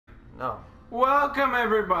No. Welcome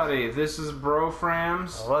everybody. This is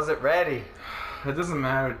BroFrams. I wasn't ready. It doesn't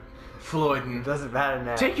matter, Floydenn. It doesn't matter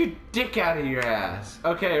now. Take your dick out of your ass.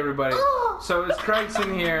 Okay, everybody. So it's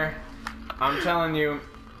Craigsan here. I'm telling you,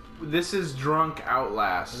 this is Drunk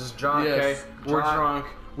Outlast. This is drunk. Okay, Yes. we're drunk.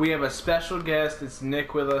 We have a special guest. It's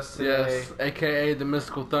Nick with us today. Yes, aka the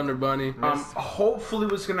Mystical Thunder Bunny. Hopefully,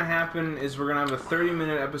 what's gonna happen is we're gonna have a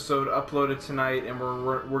 30-minute episode uploaded tonight, and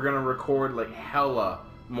we're gonna record like hella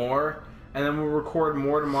more, and then we'll record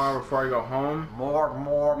more tomorrow before I go home.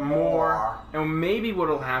 More. And maybe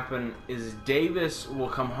what'll happen is Davis will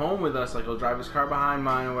come home with us, like he'll drive his car behind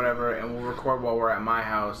mine or whatever, and we'll record while we're at my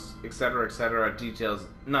house, etc., etc. Details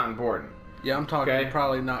not important. Yeah, I'm talking. Okay.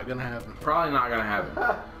 Probably not gonna happen. Probably not gonna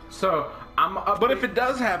happen. So I'm. But if it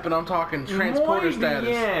does happen, I'm talking transporter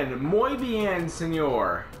status. Muy bien,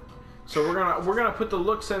 senor. So we're gonna put the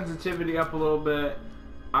look sensitivity up a little bit.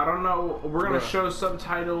 I don't know. We're gonna show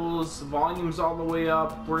subtitles, volumes all the way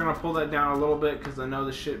up. We're gonna pull that down a little bit because I know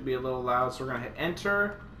this shit be a little loud. So we're gonna hit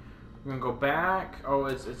enter. We're gonna go back. Oh,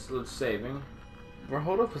 it's saving. Bro,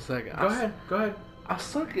 hold up a second. Go ahead. I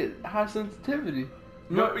suck at high sensitivity.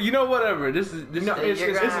 No, you know, whatever. This is it's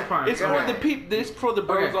fine. It's for the peep. This for the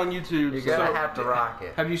bros on YouTube. You're gonna have to rock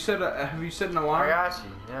it. Have you set an alarm? I got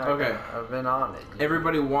you. Yeah, Okay. I've been on it.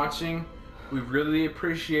 Everybody watching, we really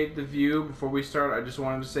appreciate the view. Before we start, I just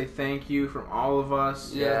wanted to say thank you from all of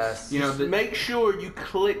us. Yes. You know, Just make sure you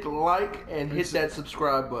click like and hit that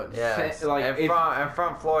subscribe button. Yes. Like, and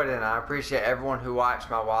from Floydenn, I appreciate everyone who watched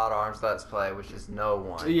my Wild Arms Let's Play, which is no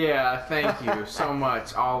one. Yeah, thank you so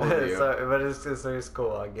much, all of you. But it's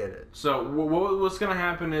cool. I get it. So what's gonna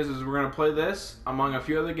happen is we're gonna play this among a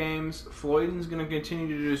few other games. Floydenn's gonna continue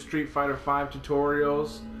to do Street Fighter V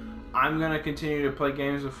tutorials. I'm gonna continue to play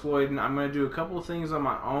games with Floydenn. I'm gonna do a couple of things on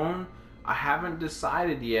my own. I haven't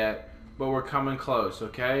decided yet, but we're coming close,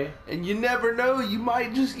 okay? And you never know, you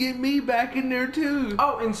might just get me back in there too.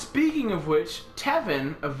 Oh, and speaking of which,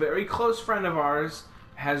 Tevin, a very close friend of ours,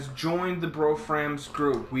 has joined the BroFrams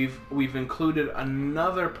group. We've included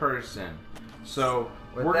another person. So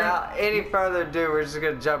Without any further ado, we're just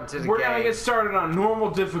gonna jump into the game. we're gonna get started on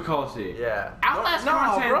normal difficulty. Yeah. Outlast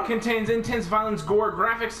content contains intense violence, gore,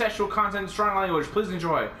 graphic sexual content, and strong language. Please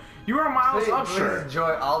enjoy. You are Miles Please Upshur,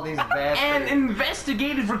 enjoy all these bad an things.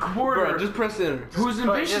 investigative reporter Bro, just press enter. whose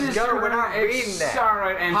ambition is to we're not reading that.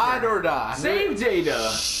 Alright, enter. Hide or die. Save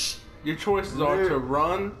data. Your choices are to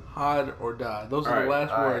run, hide, or die. Those are the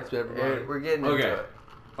last words to everybody. We're getting into it.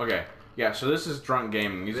 Okay. Yeah, so this is Drunk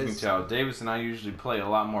Gaming. As you can tell, Davis and I usually play a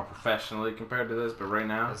lot more professionally compared to this, but right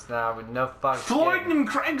now... It's now with no fucking... Floydenn and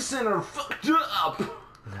Craigsan are fucked up!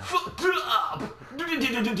 Fucked up!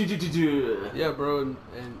 Yeah, bro, and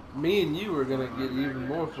me and you are gonna get even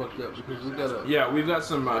more fucked up because we got a... Yeah, we've got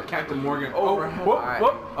some Captain Morgan... Overhead. Whoop, Alright.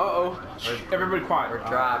 whoop! Uh-oh. Everybody quiet. We're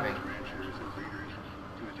driving.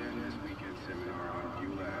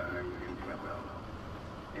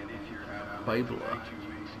 Babla.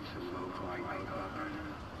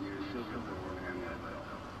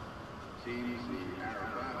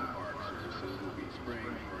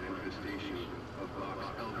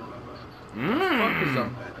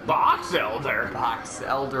 Box Elder. Box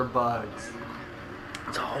elder bugs.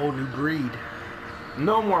 It's a whole new breed.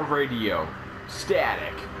 No more radio.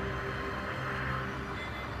 Static.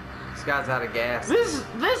 This guy's out of gas. This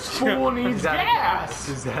fool needs He's out of gas.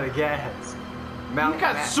 He's out of gas. He's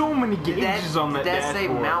got so many gauges on that did that say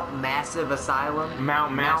dashboard. Mount Massive Asylum?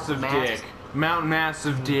 Mount Massive Dick. Mount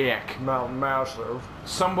Massive Dick. Mount Massive.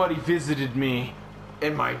 Somebody visited me.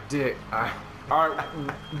 In my dick. Alright,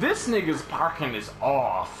 this nigga's parking is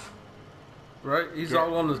off. Right? He's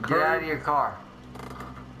all on his Get out of curb. your car.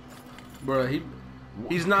 Bro,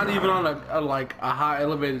 he's not even on a high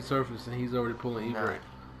elevated surface and he's already pulling e-brake.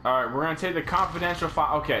 Alright, we're gonna take the confidential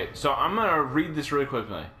file. Okay, so I'm gonna read this really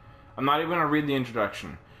quickly. I'm not even gonna read the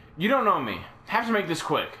introduction. You don't know me. Have to make this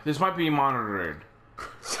quick. This might be monitored.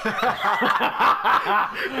 It's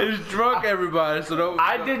drunk, everybody, so don't...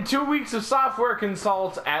 I did 2 weeks of software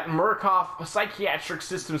consult at Murkoff Psychiatric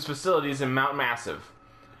Systems facilities in Mount Massive.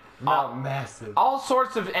 Mount Massive. All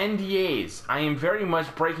sorts of NDAs. I am very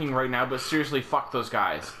much breaking right now, but seriously, fuck those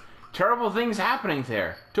guys. Terrible things happening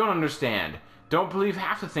there. Don't understand. Don't believe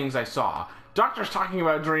half the things I saw. Doctors talking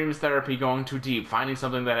about dreams therapy going too deep, finding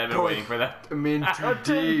something that I've been waiting for that. I'm in too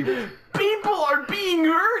deep. People are being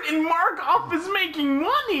hurt and Markov is making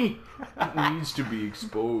money. It needs to be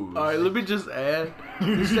exposed. Alright, let me just add.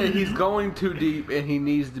 You say he's going too deep and he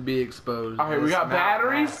needs to be exposed. Alright, we got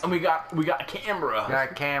batteries and we got a camera.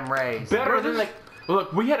 Got cam rays. Better than the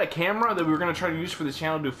Look, we had a camera that we were gonna try to use for the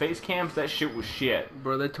channel to do face cams. That shit was shit.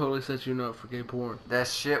 Bro, they totally set you up for gay porn. That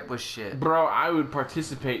shit was shit. Bro, I would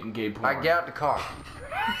participate in gay porn. Alright, get out the car.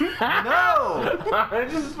 No!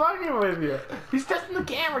 I'm just fucking with you. He's testing the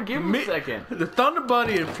camera. Give him a second. The Thunder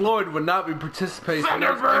Bunny and Floyd would not be participating in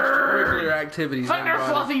extracurricular activities. Thunder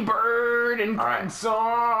Fluffy Bird and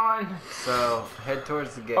Craigsan. So, head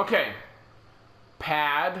towards the gate. Okay.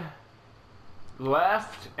 Pad.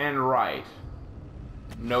 Left and right.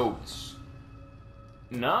 Notes.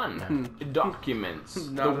 None. Documents.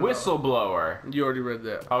 Not the whistleblower. You already read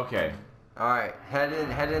that. Okay. Alright,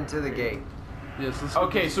 head into the gate. Yes.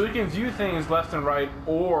 Okay, so we can view things left and right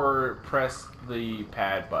or press the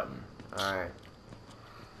pad button. Alright.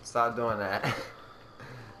 Stop doing that.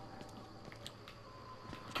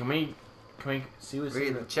 Can we see what's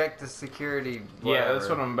in the... Check the security. Yeah, that's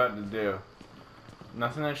what I'm about to do.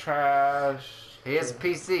 Nothing to trash. He has a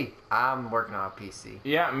PC. I'm working on a PC.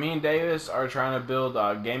 Yeah, me and Davis are trying to build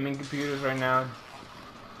gaming computers right now.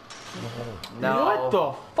 No. What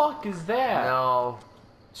the fuck is that? No.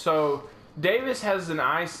 So, Davis has an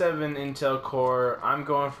i7 Intel Core. I'm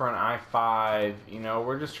going for an i5. You know,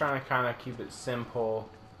 we're just trying to kind of keep it simple.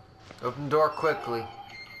 Open the door quickly.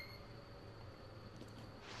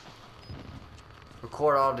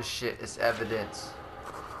 Record all this shit. It's evidence.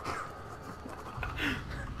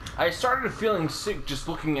 I started feeling sick just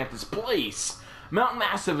looking at this place. Mount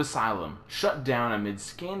Massive Asylum, shut down amid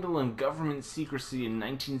scandal and government secrecy in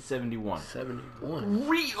 1971. 71.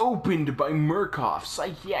 Reopened by Murkoff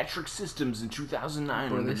Psychiatric Systems in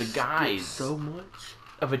 2009 under the guise so much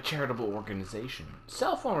of a charitable organization.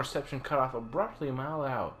 Cell phone reception cut off abruptly a mile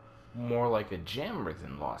out. More like a jammer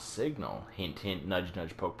than lost signal. Hint, hint, nudge,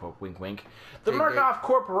 nudge, poke, poke, wink, wink. The Murkoff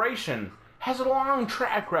Corporation has a long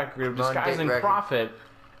track record of disguising profit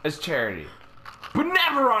as charity. But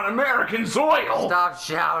never on American soil! Stop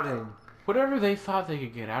shouting. Whatever they thought they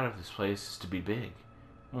could get out of this place is to be big.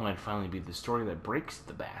 It might finally be the story that breaks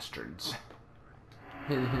the bastards.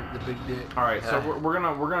 Hit the big dick. Alright, so we're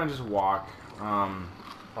gonna just walk.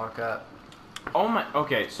 Walk up. Oh my,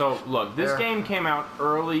 okay, so look, this game came out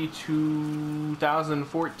early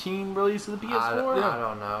 2014 release of the PS4? I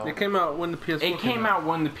don't know. It came out when the PS4 It came out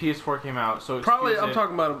when the PS4 came out, so probably, I'm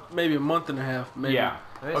talking about maybe a month and a half, maybe. Yeah.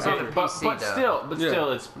 Okay, but still,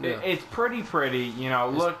 it's pretty, you know,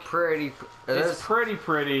 look. It's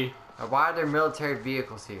pretty. Why are there military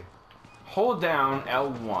vehicles here? Hold down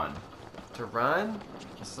L1. To run?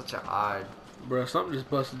 It's such an odd. Bro, something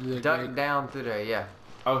just busted through there. Duck down through there, yeah.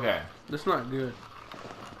 Okay. That's not good.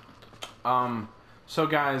 So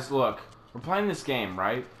guys, look. We're playing this game,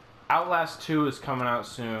 right? Outlast 2 is coming out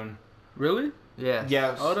soon. Really? Yes.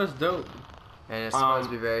 Yes. Oh, that's dope. And it's supposed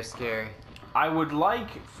to be very scary. I would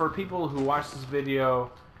like for people who watch this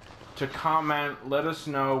video to comment, let us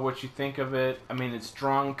know what you think of it. I mean, it's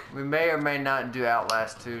drunk. We may or may not do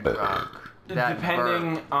Outlast 2 drunk.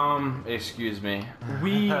 Depending, excuse me.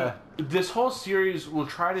 This whole series, we'll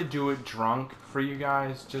try to do it drunk for you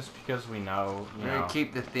guys, just because we know, you know.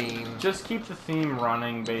 Keep the theme. Just keep the theme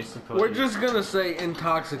running, basically. We're just gonna say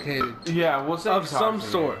intoxicated. Yeah, we'll say of some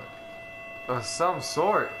sort. Of some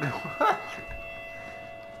sort? What?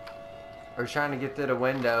 We're trying to get through the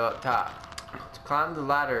window up top. Climb the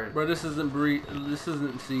ladder. Bro, this isn't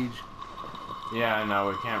Siege. Yeah, I know,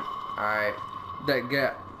 we can't. Alright. That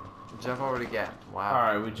gap. Jump over the gap. Wow.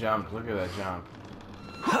 Alright, we jumped. Look at that jump.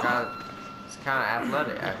 It's kind of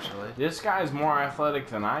athletic, actually. This guy's more athletic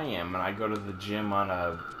than I am, and I go to the gym on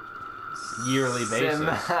a yearly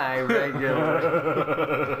basis.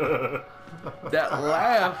 Semi-regular. That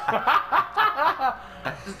laugh.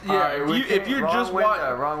 Yeah, right, if you're just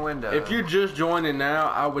watching, wrong window. If you're just joining now,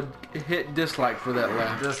 I would hit dislike for that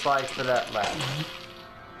laugh. Dislike for that laugh.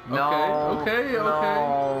 No. Okay.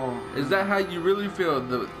 No. Is that how you really feel?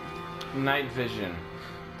 The night vision.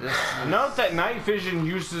 Note that night vision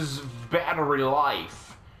uses battery life.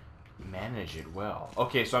 Manage it well.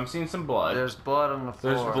 Okay, so I'm seeing some blood. There's blood on the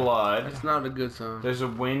floor. There's blood. It's not a good sign. There's a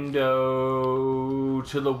window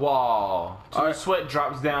to the wall. Till sweat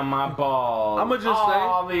drops down my balls. I'ma just say,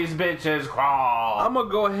 all these bitches crawl. I'm gonna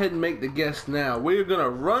go ahead and make the guess now. We're gonna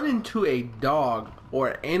run into a dog or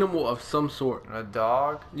an animal of some sort. A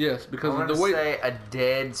dog? Yes, because I'm of the way. say a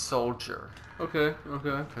dead soldier. Okay.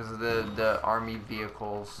 Because of the army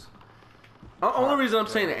vehicles. The only reason I'm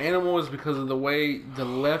saying animal is because of the way the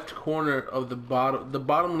left corner of the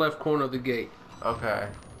bottom left corner of the gate. Okay,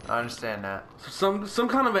 I understand that. Some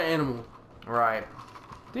kind of an animal. Right.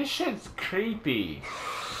 This shit's creepy.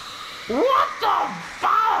 What the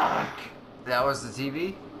fuck? That was the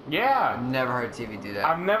TV? Yeah. I've never heard TV do that.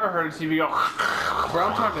 I've never heard a TV go. Bro,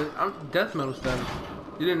 I'm death metal status.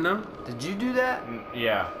 You didn't know? Did you do that?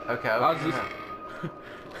 Yeah. Okay. I was just...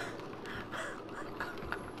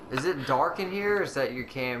 Is it dark in here, or is that your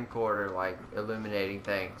camcorder like illuminating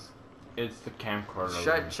things? It's the camcorder.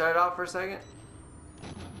 Shut it off for a second.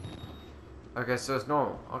 Okay, so it's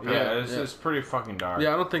normal. Okay. Yeah, it's pretty fucking dark.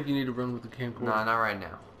 Yeah, I don't think you need to run with the camcorder. No, not right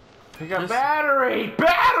now. Pick up battery!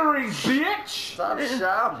 Battery, bitch! Stop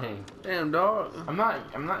shouting. Damn, dog. I'm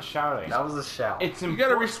not shouting. That was a shout. It's You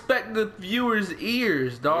gotta respect the viewers'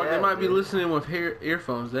 ears, dog. Yeah, they might be dude. listening with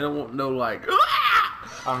earphones. They don't want no like.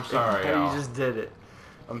 I'm sorry, Hey, y'all. you just did it.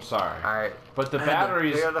 I'm sorry. All right. But the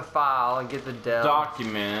batteries Clear the file and get the Dell.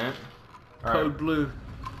 document. All Code right. blue.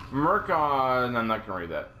 Merc on. I'm not gonna read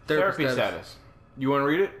that. Therapy Therapy status. status. You want to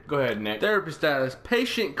read it? Go ahead, Nick. Therapy status.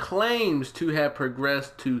 Patient claims to have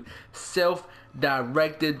progressed to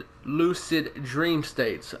self-directed lucid dream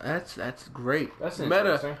states. That's great. That's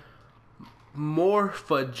interesting.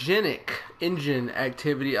 Metamorphogenic engine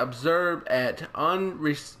activity observed at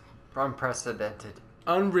Unprecedented.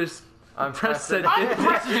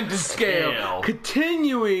 unprecedented scale.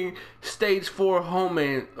 Continuing stage 4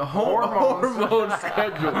 hormone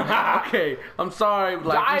schedule. Okay, I'm sorry.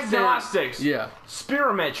 Like Diagnostics. you said, yeah.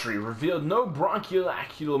 Spirometry revealed no bronchial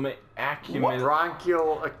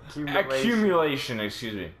Bronchial accumulation.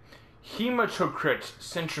 Excuse me. Hematocrit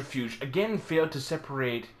centrifuge again failed to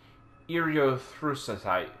separate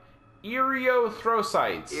erythrocytes.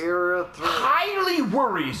 Highly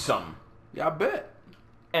worrisome. Yeah, I bet.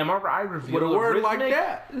 MRI revealed With a word like arrhythmic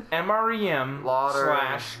that. MREM /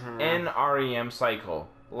 NREM cycle.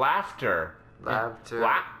 Laughter.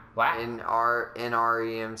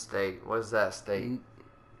 NREM state. What is that state?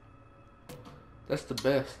 That's the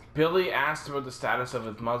best. Billy asked about the status of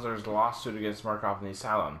his mother's lawsuit against Markov in the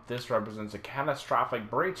asylum. This represents a catastrophic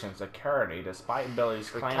breach in security, despite Billy's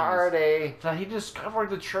claims that he discovered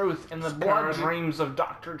the truth in the blood dreams of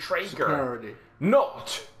Dr. Traeger. Security.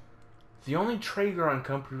 Note! The only Traeger on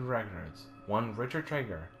company records, one Richard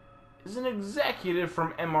Traeger, is an executive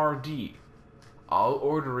from MRD. All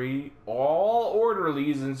orderlies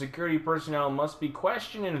and security personnel must be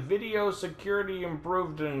questioned and video security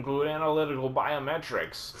improved to include analytical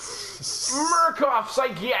biometrics. Murkoff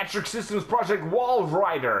Psychiatric Systems Project Wall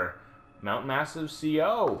Rider. Mount Massive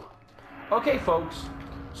CO. Okay, folks.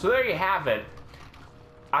 So there you have it.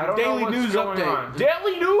 I don't know what's news going update. on.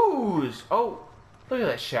 Daily news! Oh, look at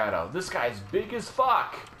that shadow. This guy's big as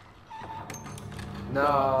fuck.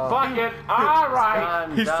 No. Fuck it. Alright.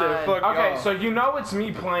 Done, He said, "Fuck Okay, y'all." so you know it's me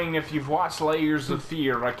playing if you've watched Layers of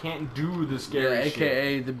Fear. I can't do the scary shit.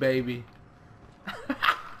 AKA the baby.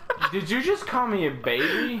 Did you just call me a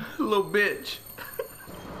baby? Little bitch.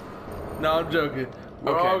 No, I'm joking.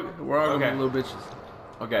 We're Okay. all gonna Okay. be little bitches.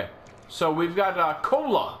 Okay. So we've got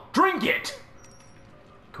cola. Drink it!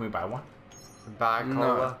 Can we buy one? Buy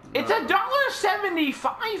cola. It's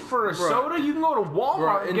 $1.75 for a soda. You can go to Walmart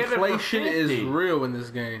Bro, and get it for inflation is $50. real in this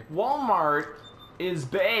game. Walmart is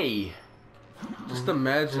Bay. Just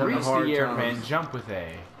imagine the Reach hard the air times. vent, jump with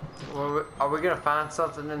A. Well, are we gonna find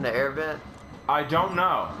something in the air vent? I don't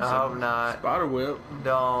know. I hope not. Spider web.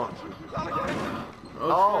 Don't. Oh,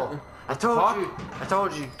 Oh, I told Fuck. you. I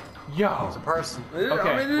told you. Yo. It's a person. shit. Okay,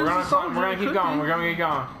 I mean, we're it's a soldier, gonna it keep could going. be. We're gonna keep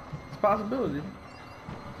going. It's a possibility.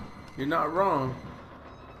 You're not wrong.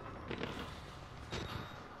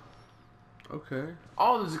 Okay.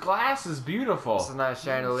 Oh, this glass is beautiful. It's a nice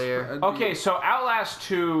chandelier. Okay, so Outlast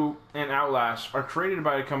 2 and Outlast are created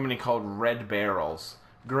by a company called Red Barrels.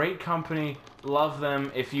 Great company, love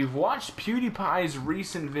them. If you've watched PewDiePie's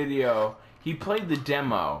recent video, he played the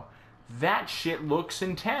demo. That shit looks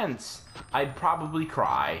intense. I'd probably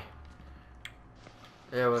cry.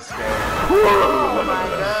 It was scary. Oh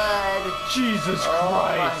my god. Jesus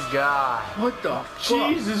Oh Christ. my god. What the fuck?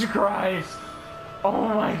 Jesus Christ. Oh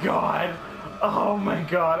my god. Oh my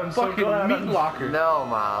god. I'm so Fucking glad meat I'm, locker. No,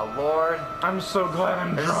 my lord. I'm so glad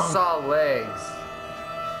I'm I just drunk. saw legs.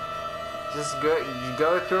 Just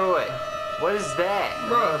go through it. What is that?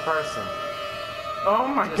 Another person. Oh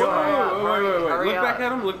my Just god. hurry up. Wait. Hurry Look up. back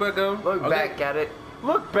at him. Look back at him. Look Okay. back at it.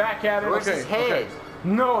 Look back at it. Where's his head?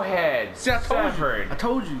 No head. See, I told you. Severed. I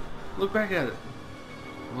told you. Look back at it.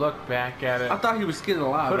 Look back at it. I thought he was skinned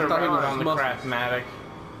alive. Put I it thought he right was on the muscle. Craftmatic.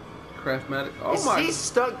 Craftmatic. Oh Is my. he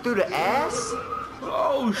stuck through the ass?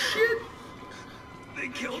 Oh shit. They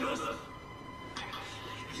killed us.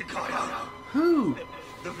 You got out. Who?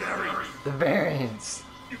 The variants. The variants.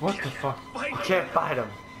 What the fuck? Fight. You can't fight him.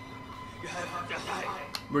 You have to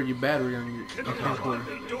hide. Where your battery on your Cannot camcorder?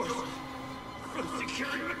 open doors from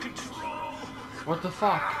security control. What the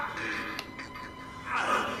fuck?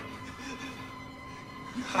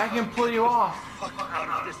 I can pull you off. Fuck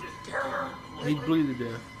out of this terror. He blew to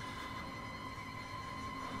death.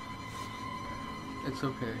 It's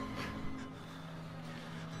okay.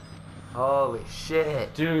 Holy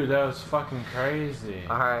shit. Dude, that was fucking crazy.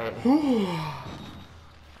 Alright.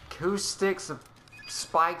 Who sticks a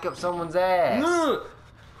spike up someone's ass? No.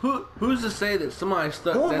 Who's to say that somebody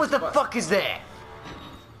stuck? What the fuck is that?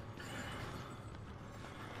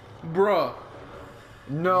 Bruh.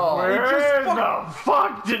 No. Where the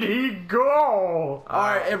fuck did he go?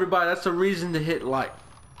 Alright, everybody, that's a reason to hit like.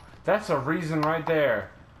 That's a reason right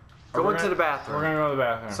there. Go into the bathroom. We're gonna go to the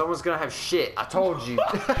bathroom. Someone's gonna have shit. I told you.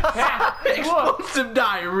 Explosive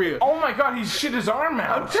diarrhea. Oh my god, he shit his arm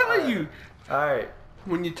out. I'm telling you. Alright.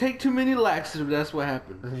 When you take too many laxatives, that's what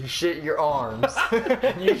happens. You shit your arms.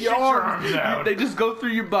 You shit your arms out. They just go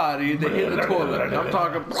through your body and they hit the toilet. I'm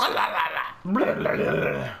talking.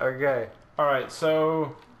 Okay. Alright,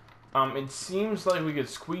 so it seems like we could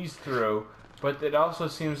squeeze through, but it also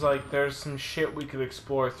seems like there's some shit we could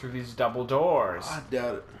explore through these double doors. I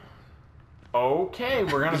doubt it. Okay,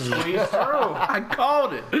 we're gonna squeeze through. I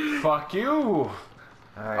called it. Fuck you.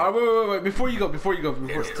 Alright. Alright, wait. Before you go. It's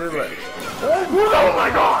too late. Oh my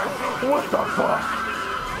god! What the fuck?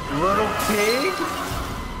 Little pig?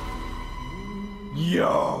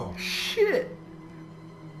 Yo! Shit.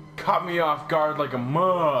 Caught me off guard like a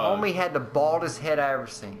mug. Homie had the baldest head I ever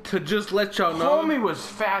seen. To just let y'all know. Homie was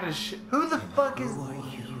fat as shit. Who the fuck is...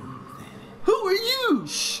 Who are you?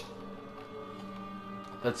 Shh.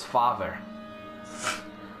 That's father.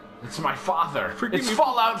 It's my father. Forgive It's me.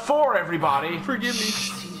 Fallout 4, everybody. Forgive me.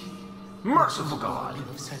 Merciful God. You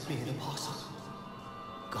have set me an apostle.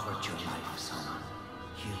 Guard your life, son.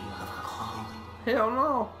 You have a calling. Hell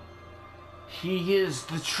no. He is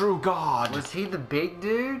the true God. Was he the big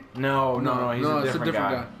dude? No, he's a it's different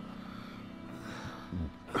guy.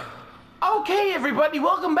 Okay, everybody,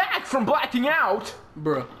 welcome back from blacking out.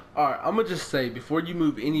 Bruh. Alright, I'm gonna just say, before you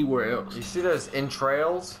move anywhere else, You see those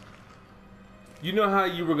entrails? you know how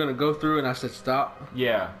you were gonna go through and I said stop?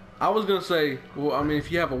 Yeah. I was gonna say, well, I mean,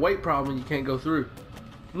 if you have a weight problem, you can't go through.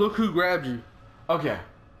 Look who grabbed you. Okay.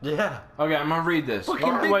 Yeah. Okay, I'm gonna read this.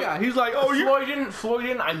 Fucking big guy. He's like, oh, you.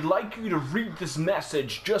 Floydenn, I'd like you to read this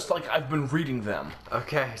message just like I've been reading them.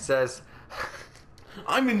 Okay, it says...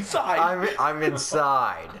 I'm inside. I'm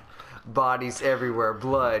inside. Bodies everywhere,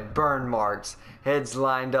 blood, burn marks, heads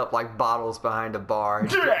lined up like bottles behind a bar.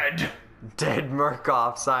 Dead! Dead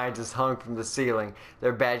Murkoff scientists hung from the ceiling.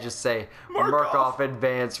 Their badges say Murkoff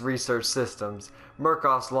Advanced Research Systems.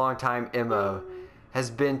 Murkoff's longtime MO has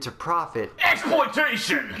been to profit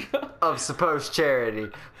Exploitation! of supposed charity.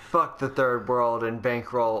 Fuck the third world and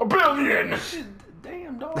bankroll. $1 billion!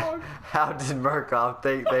 Damn, dog. How did Murkoff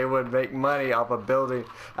think they would make money off a building,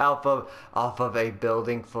 off of a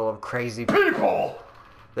building full of crazy People!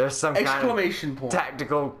 There's some Exclamation kind of point.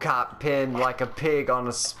 tactical cop pinned like a pig on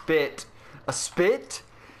a spit. A spit?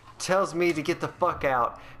 Tells me to get the fuck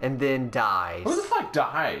out and then dies. Who the fuck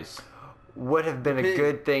dies? Would have been a Pig.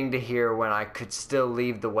 good thing to hear when I could still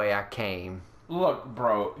leave the way I came. Look,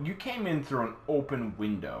 bro, you came in through an open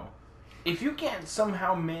window. If you can't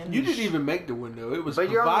somehow manage... You didn't even make the window. It was But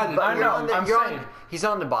you're on provided. the, I you're know, on the, I'm you're on- saying. he's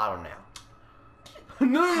on the bottom now.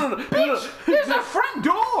 No. There's a front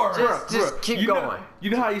door! Just keep You going. know, you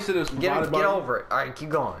know how you said it was provided by... Get over it. Alright, keep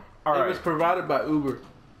going. It was Alright. provided by Uber.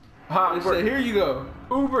 Ha, They said, here you go.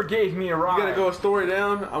 Uber gave me a ride. You gotta go a story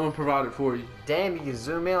down, I'm gonna provide it for you. Damn, you can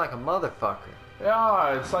zoom in like a motherfucker.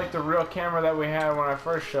 Yeah, it's like the real camera that we had when I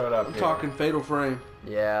first showed up I'm here. talking Fatal Frame.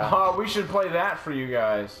 Yeah. Oh, we should play that for you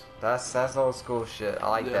guys. That's old school shit. I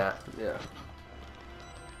like that. Yeah.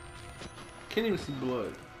 Can't even see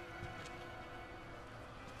blood.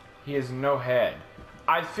 He has no head.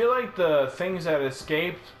 I feel like the things that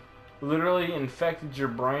escaped literally infected your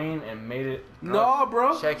brain and made it... No,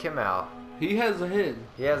 bro. Check him out. He has a head.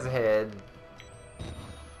 He has a head.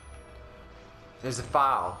 There's a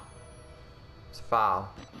file. There's a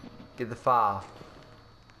file. Get the file.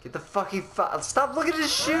 Get the fucking file. Stop looking at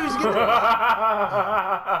his shoes. Get the...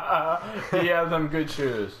 He has them good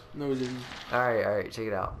shoes. No, he didn't. Alright, check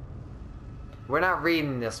it out. We're not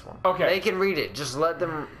reading this one. Okay. They can read it. Just let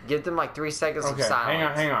them, give them like 3 seconds of Okay,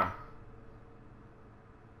 silence. hang on.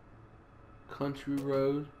 Country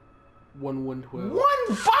Road, 1112.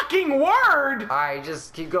 One fucking word! Alright,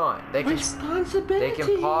 just keep going. They can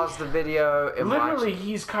Responsibility. pause the video and Literally, watch.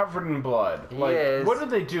 he's covered in blood. He Like, is. what did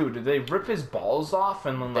they do? Did they rip his balls off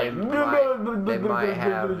and then They like... might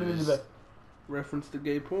have Reference to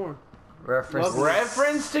gay porn. reference. Lovely.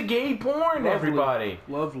 Reference to gay porn, everybody.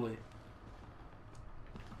 Lovely.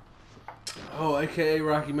 Oh, aka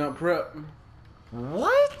Rocky Mount Prep.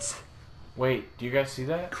 What? Wait, do you guys see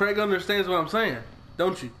that? Craig understands what I'm saying,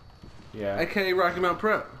 don't you? Yeah. AKA Rocky Mount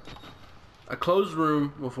Prep. A closed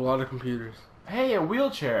room with a lot of computers. Hey, a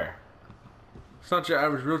wheelchair. It's not your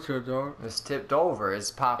average wheelchair, dog. It's tipped over. It's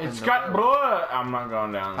popping. It's got blood. I'm not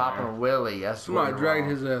going down popping there. a willy. That's Somebody what dragged wrong.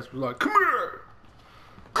 his ass. Was like, come here,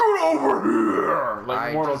 Get over here! Like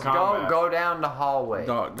Alright, Mortal just Kombat. go down the hallway.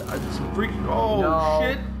 dog. I just freaking. Oh No.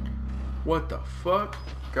 shit! What the fuck?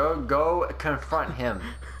 Go confront him.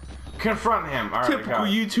 Confront him. Alright, Typical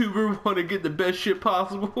YouTuber want to get the best shit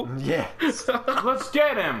possible. Yes. Let's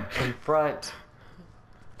get him. Confront.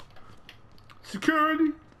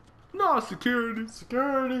 Security? No security.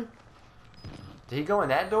 Security. Did he go in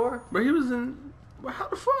that door? But he was in. How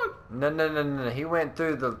the fuck? No. He went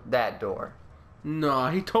through that door. No,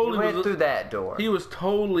 he He totally went was. through that door. He was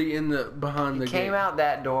totally in the behind the Came gate. out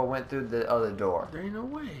that door, went through the other door. There ain't no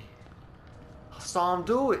way. I saw him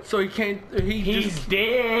do it. So he can't. He's just.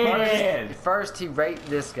 dead. First, he raped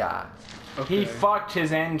this guy. Okay. He fucked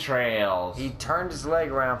his entrails. He turned his leg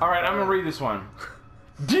around. Alright, I'm gonna read this one.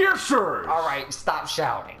 Dear sirs! Alright, stop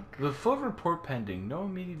shouting. The full report pending. No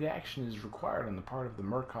immediate action is required on the part of the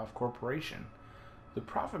Murkoff Corporation. The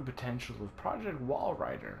profit potential of Project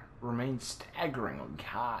Wallrider remains staggeringly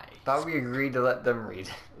high. Thought we agreed to let them read.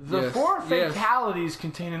 The Yes, 4 yes. fatalities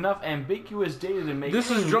contain enough ambiguous data to make This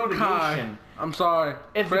any is drunk high. litigation. I'm sorry.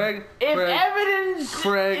 If, Craig. if Craig, evidence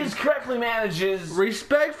Craig. is correctly managed,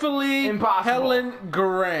 Respectfully, Impossible. Helen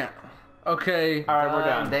Grant. Okay. Alright, we're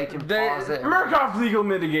done. They can They- pause it. Murkoff Legal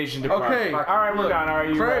Mitigation Department. Okay. Alright, we're Look, done. Alright,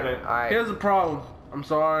 you Craig, read it. Alright. Here's the problem. I'm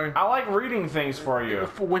sorry. I like reading things for you.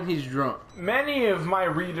 For when he's drunk. Many of my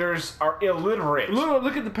readers are illiterate.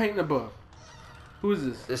 Look at the painting above. Who is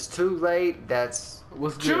this? It's too late. That's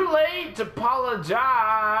What's good? Too late to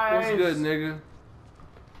apologize. What's good, nigga?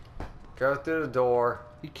 go through the door.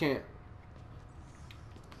 He can't.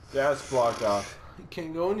 Yeah, it's blocked off. He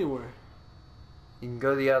can't go anywhere. You can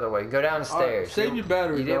go the other way. Go down the stairs. save your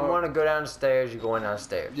battery, You didn't dog. want to go down the stairs. You're going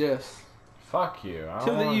downstairs. Yes. Fuck you. I To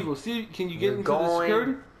don't the want- evil. See, can you get You're into the going-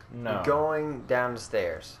 security? No. You're going down the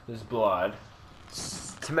stairs. There's blood.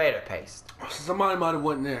 Tomato paste. Somebody might have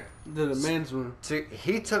went there. To the men's room.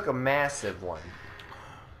 He took a massive one.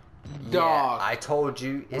 Dog. Yeah, I told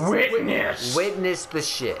you. It's Witness. Witness the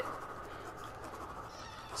shit.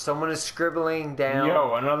 Someone is scribbling down.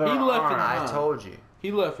 Yo, another He left arm. it- I told you.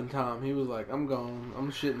 He left in time. He was like, I'm gone.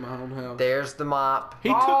 I'm shitting my own house. There's the mop. He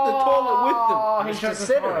took the toilet with Oh, him. he Just took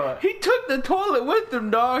the consider toilet. He took the toilet with him,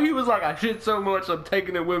 dog. He was like, I shit so much, I'm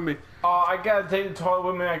taking it with me. Oh, I gotta take the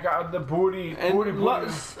toilet with me. I got the booty. And booty.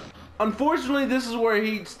 unfortunately, this is where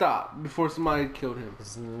he stopped before somebody killed him.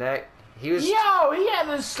 His neck. He was. Yo, he had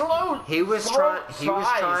a slow. He was throat trying. He was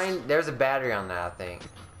slice. trying. There's a battery on that, I think.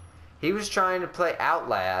 He was trying to play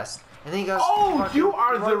Outlast, and then he goes. Oh, fucking you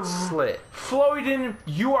are the- throat slit. Floydenn,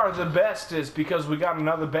 you are the bestest because we got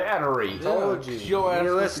another battery. Told you. Your ass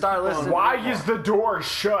Let's was start keep on. listening. Why is the door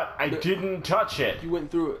shut? I didn't touch it. You went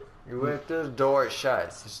through it. You went through the door. It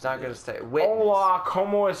shuts. It's not gonna stay. Witness. Hola,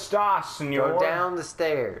 ¿cómo estás, señor? Go down the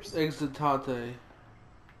stairs. Exitate.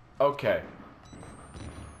 Okay.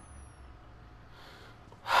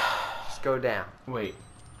 Just go down. Wait.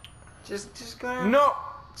 Just go down. No,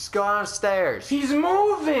 Just go downstairs. he's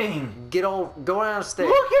moving. Go downstairs.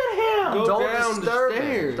 Look at him. Go Don't down the disturb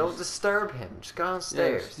stairs. him. Don't disturb him. Just go Yes.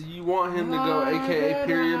 downstairs. Do you want him to go, aka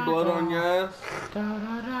period, blood on your ass?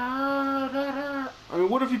 I mean,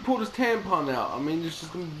 what if he pulled his tampon out? I mean, there's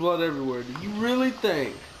just gonna be blood everywhere. Do you really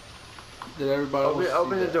think that everybody wants to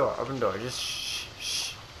Open see the that? door. Open the door. Just shh.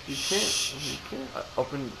 Shh. You can't. You can't.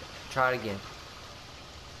 Open. Try it again.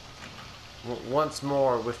 Once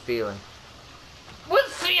more with feeling. With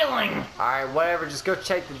feeling. Alright, whatever. Just go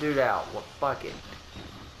check the dude out. Well, fuck it.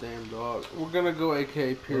 Damn dog. We're gonna go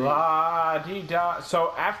aka period. La dee da.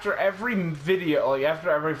 So after every video, like after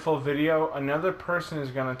every full video, another person is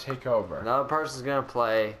gonna take over. Another person's gonna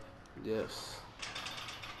play. Yes.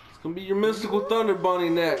 It's gonna be your mystical thunder bunny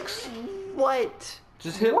next. What?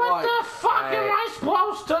 Just hit What like. the fuck am I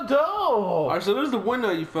supposed to do? Alright, so there's the window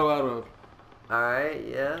you fell out of. Alright,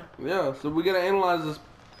 yeah. Yeah, so we gotta analyze this.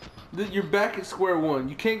 You're back at square one.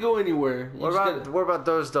 You can't go anywhere. What about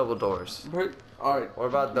those double doors? Alright. What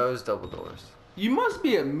about those double doors? You must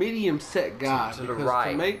be a medium set guy. To the because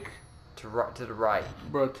right. To make, To the right.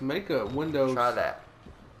 bro, to make a Windows. Try that.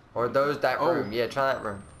 Or that Oh. room. Yeah, try that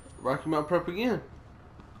room. Rocky Mount Prep again.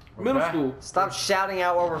 We're Middle back. school. Stop shouting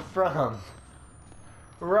out where we're from.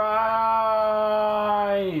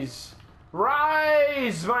 Rise.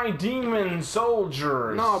 Rise, my demon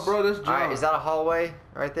soldiers! No, bro, that's John. Alright, is that a hallway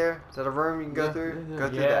right there? Is that a room you can go through? Go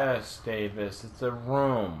through that. Yes, Davis, it's a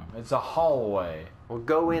room. It's a hallway. Well,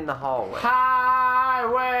 go in the hallway.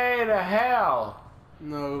 Highway to hell!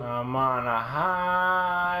 No. I'm on a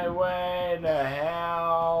highway to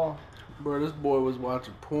hell. Bro, this boy was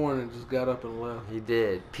watching porn and just got up and left. He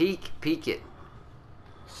did. Peek it.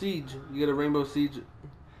 Siege. You get a rainbow siege.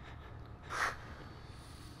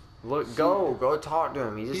 Look, go talk to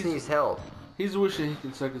him. He just needs help. He's wishing he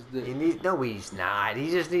can suck his dick. No, he's not.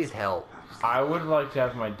 He just needs help. I would like to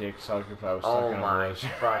have my dick sucked if I was stuck in a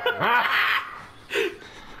relationship.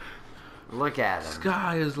 Look at him. This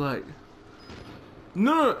guy is like...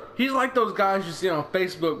 No, he's like those guys you see on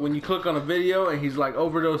Facebook when you click on a video and he's like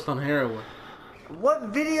overdosed on heroin.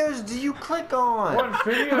 What videos do you click on? What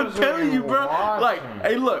videos I'm telling you, bro. watching? Like,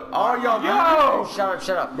 hey, look, all y'all... Yo! Shut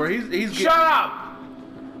up. Bro, he's getting... Shut up!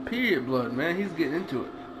 Period blood, man. He's getting into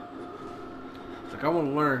it. It's like, I want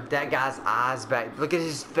to learn. That guy's eyes back. Look at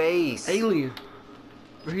his face. Alien.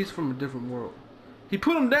 Bro, he's from a different world. He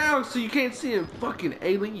put him down so you can't see him. Fucking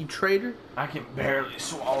alien, you traitor. I can barely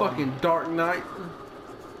swallow. Fucking Dark Knight.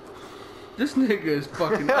 This nigga is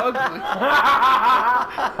fucking ugly.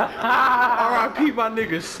 R.I.P. my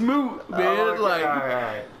nigga Smoot, man. Like,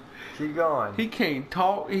 alright. Keep going. he can't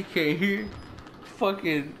talk, he can't hear.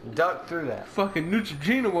 Fucking Duck through that.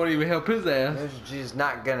 Neutrogena won't even help his ass. Neutrogena's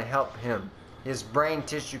not gonna help him. His brain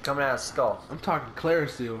tissue coming out of his skull. I'm talking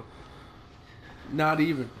Clarisil. Not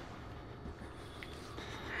even.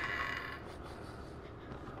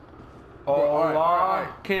 Oh, Alright.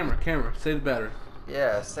 Camera, say the battery.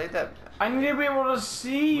 Yeah, say that. I need to be able to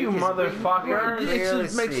see you, We can- motherfucker. we can- It Barely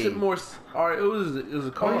just makes see. it more. Alright, it was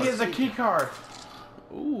a car. Oh, he has a key card.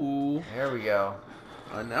 Ooh. There we go.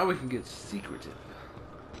 Alright, now we can get secretive.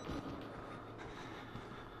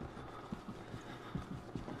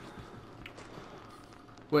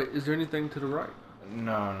 Wait, is there anything to the right?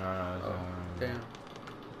 No. Damn.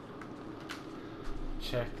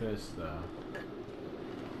 Check this though.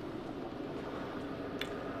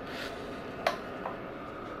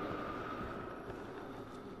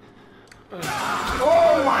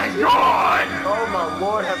 Oh my God! Oh my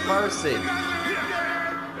Lord, have mercy!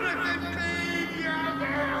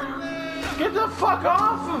 Get the fuck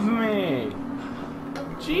off of me!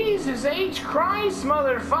 Jesus H. Christ,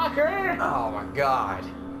 motherfucker! Oh my God!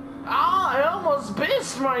 Ah, I almost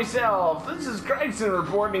pissed myself! This is Craigsan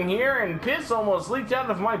reporting here, and piss almost leaked out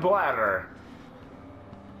of my bladder.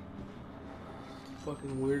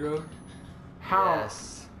 Fucking weirdo. How?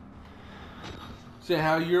 Yes. Say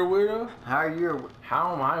how you're a weirdo? How are your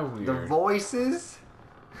How am I weird? the voices?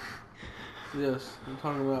 Yes, I'm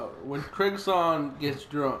talking about when Craigsan gets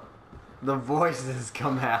drunk. The voices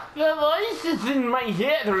come out. The voices in my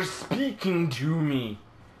head are speaking to me.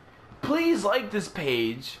 Please like this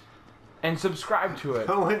page and subscribe to it.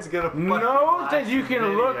 No one's gonna fucking Note watch that you the can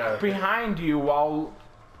video. look behind you while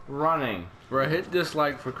running. Bro, hit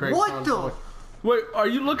dislike for Craigsan. What the? Wait, are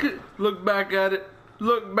you looking? Look back at it.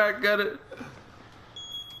 Look back at it.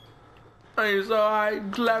 I'm so high,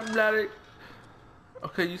 clap at it.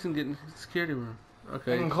 Okay, you can get in the security room.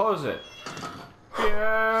 Okay. And close it. Wait.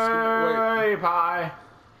 Yay, pie.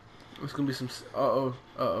 It's gonna be some.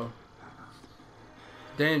 Uh-oh.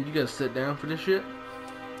 Damn, you gotta sit down for this shit?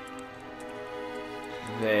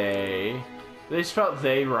 They spelled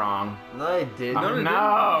they wrong. No, they didn't. No, they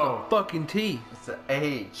no. didn't. Fucking T. It's an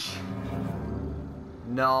H.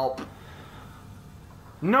 Nope.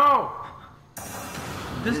 No.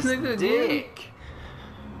 This nigga again? dick.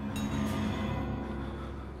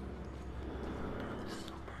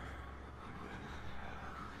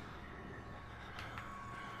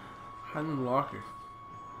 Hide in the locker.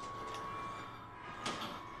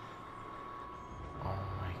 Oh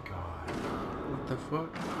my god. What the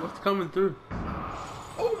fuck? What's coming through?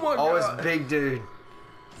 Oh my Oh, god. it's big dude.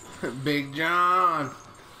 Big John.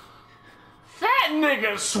 That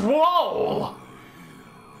nigga swole.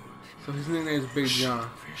 So his nickname is Big John.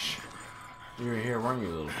 You're here, weren't you,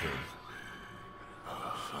 little kid?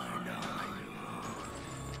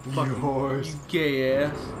 Fucking you gay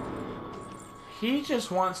ass. He just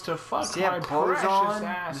wants to fuck Does he my have clothes precious on?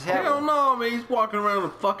 ass. Does he have- Hell no, man. He's walking around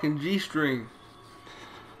with a fucking G-string.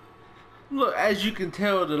 Look, as you can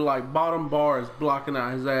tell, the like bottom bar is blocking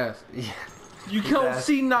out his ass. Yeah. You can't ass.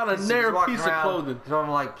 see not a He's nair walking piece of around, clothing. So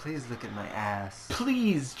I'm like, please look at my ass.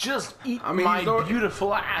 Please, just eat I mean, my he's already-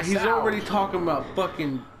 beautiful ass He's out. already talking about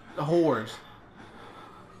fucking whores.